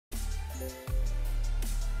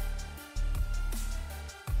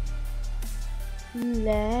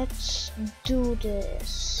Let's do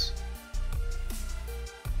this.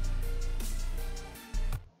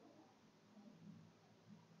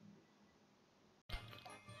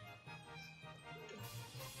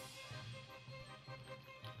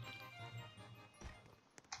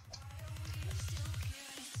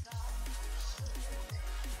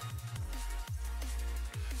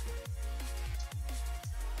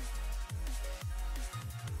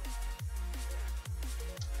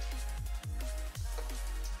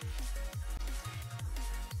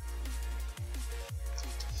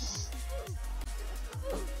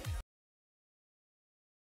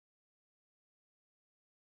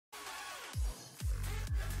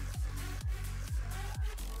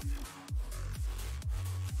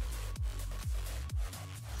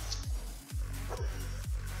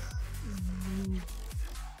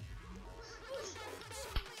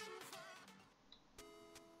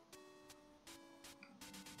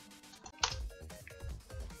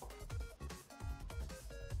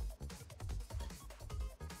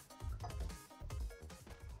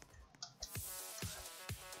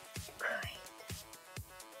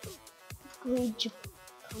 Great job.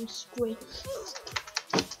 Comes great.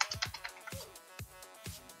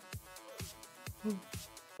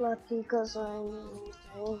 Lucky because I'm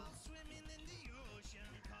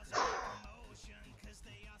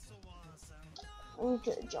I need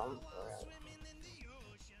to jump around.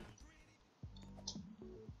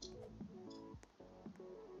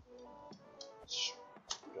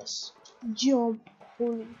 Yes, jump.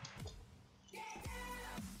 Holy.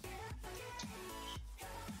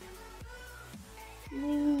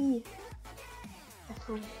 Me.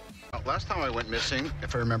 Last time I went missing,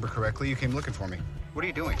 if I remember correctly, you came looking for me. What are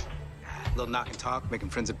you doing? A little knock and talk, making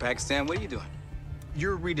friends in Pakistan. What are you doing?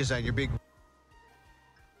 Your redesign, your big...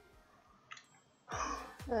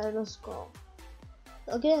 Let's go.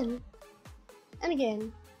 Again. And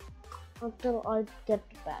again. Until I get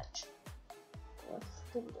the badge. Let's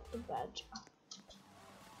get the badge.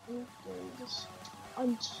 I'm doing this.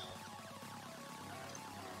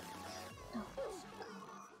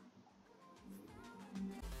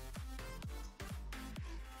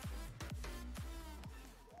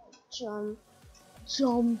 Jump.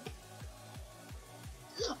 Jump.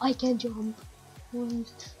 I can jump.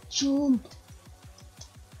 Jump.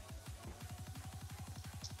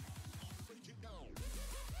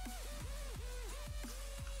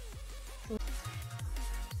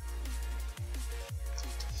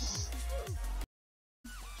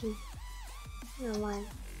 Never mind.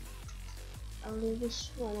 I'll leave this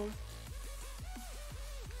one.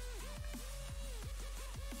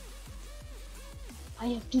 I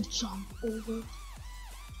have to jump over.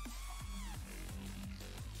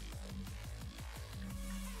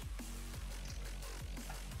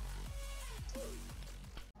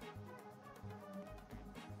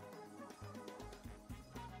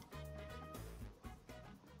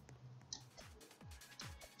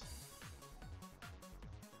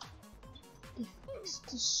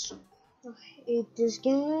 This. I hate this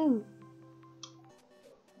game.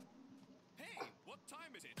 Hey, what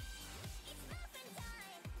time is it? It's muffin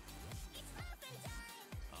time. It's muffin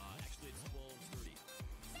time. Actually, it's 12:30.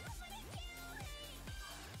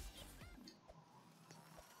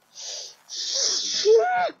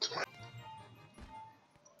 Shit!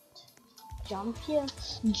 Jump here,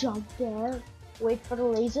 jump there. Wait for the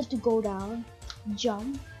laser to go down.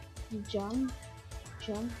 Jump, jump,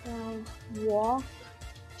 jump down, walk,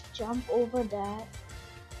 jump over that.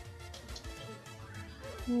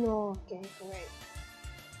 No, okay, great.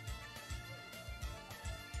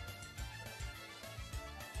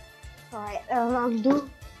 Alright,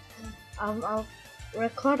 I'll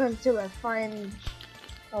record until I find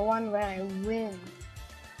the one where I win.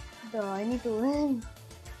 Though I need to win.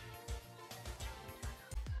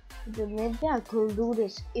 But maybe I could do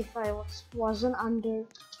this if I wasn't under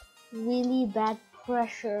really bad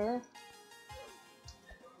pressure.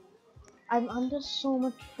 I'm under so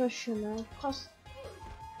much pressure now, cause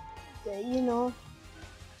you know.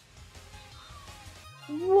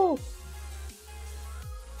 Whoa!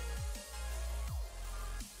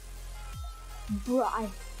 Bro, I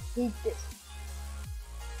hate this.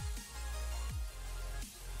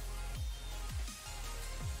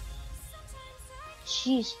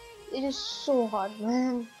 Jeez, it is so hard,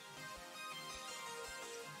 man.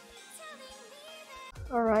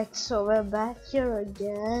 Alright, so we're back here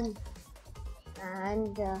again.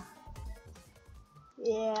 And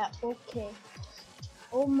yeah, okay.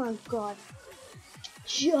 Oh my god.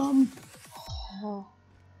 Jump. Oh.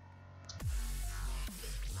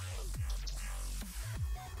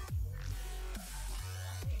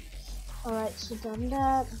 Alright, so done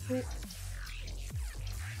that. Great.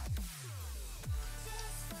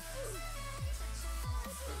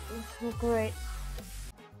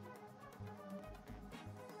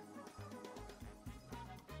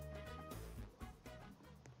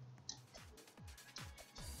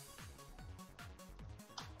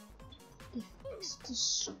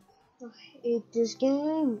 I hate this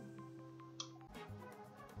game.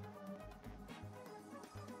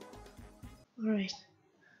 Alright.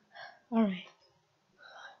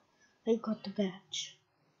 I got the badge.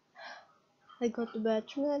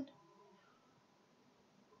 Man.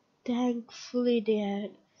 Thankfully they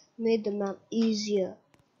had made the map easier.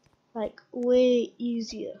 Like way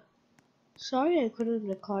easier. Sorry I couldn't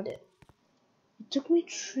record it. It took me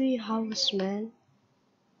 3 hours, man.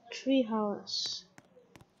 3 hours.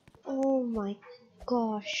 Oh my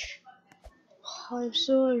gosh. I'm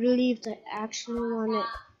so relieved I actually won it.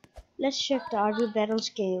 Let's check the RV Battles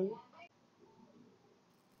game.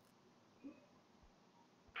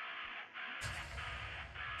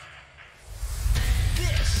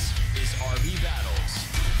 This is RV Battles.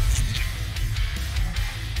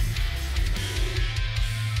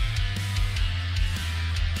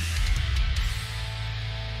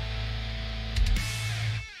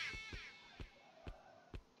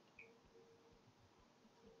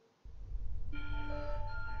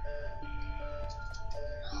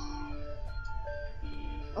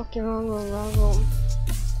 Okay, wrong room.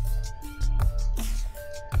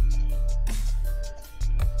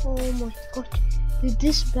 Oh my god. Dude,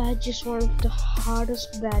 this badge is one of the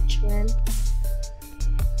hardest badge, man.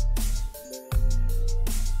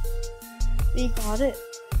 We got it.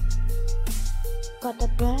 Got the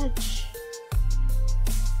badge.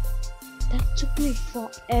 That took me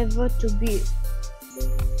forever to beat.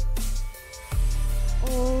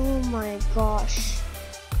 Oh my gosh.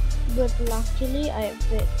 But luckily I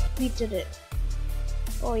beated it.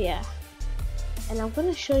 Oh yeah. And I'm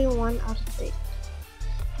gonna show you one other thing.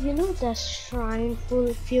 You know that shrine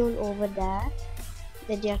fuel over there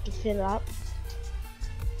that you have to fill up?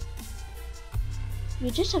 You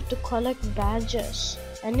just have to collect badges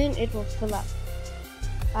and then it will fill up.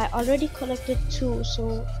 I already collected 2,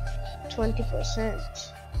 so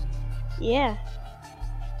 20%. Yeah.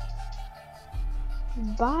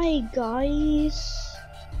 Bye guys.